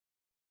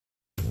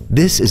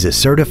This is a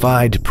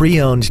certified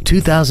pre-owned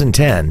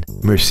 2010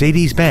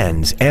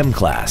 Mercedes-Benz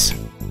M-Class.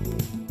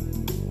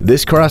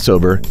 This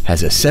crossover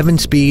has a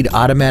 7-speed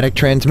automatic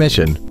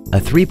transmission, a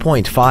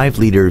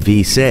 3.5-liter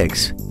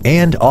V6,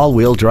 and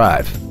all-wheel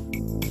drive.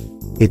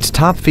 Its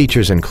top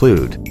features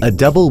include a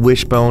double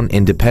wishbone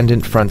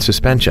independent front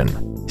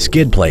suspension,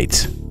 skid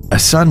plates, a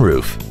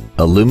sunroof,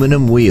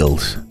 aluminum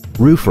wheels,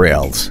 roof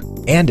rails,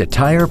 and a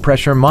tire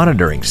pressure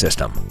monitoring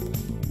system.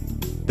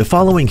 The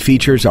following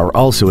features are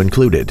also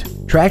included: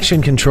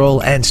 traction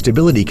control and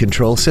stability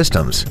control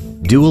systems,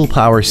 dual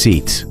power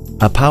seats,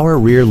 a power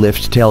rear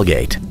lift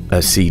tailgate,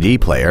 a CD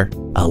player,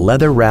 a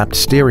leather-wrapped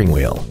steering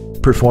wheel,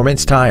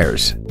 performance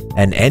tires,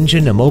 an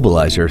engine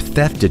immobilizer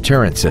theft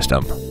deterrent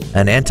system,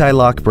 an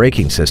anti-lock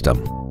braking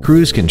system,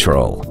 cruise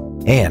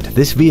control, and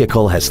this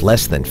vehicle has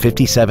less than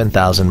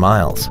 57,000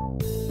 miles.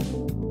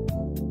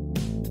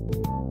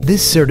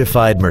 This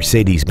certified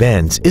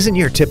Mercedes-Benz isn't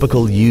your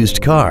typical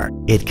used car.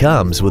 It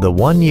comes with a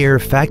 1-year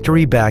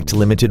factory-backed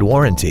limited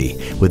warranty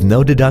with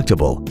no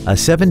deductible, a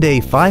 7-day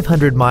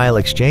 500-mile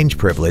exchange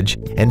privilege,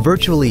 and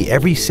virtually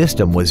every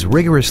system was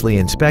rigorously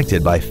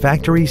inspected by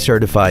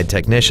factory-certified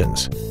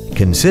technicians.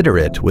 Consider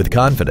it with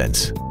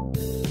confidence.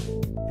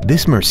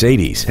 This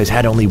Mercedes has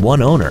had only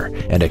one owner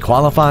and it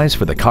qualifies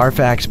for the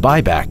Carfax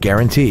buyback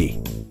guarantee.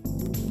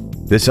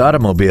 This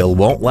automobile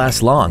won't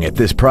last long at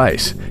this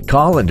price.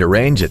 Call and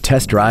arrange a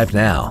test drive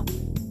now.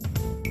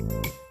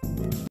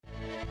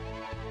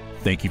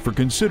 Thank you for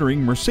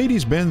considering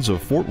Mercedes-Benz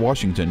of Fort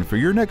Washington for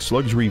your next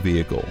luxury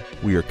vehicle.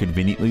 We are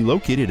conveniently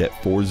located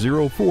at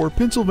 404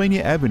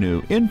 Pennsylvania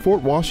Avenue in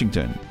Fort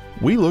Washington.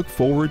 We look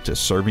forward to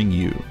serving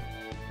you.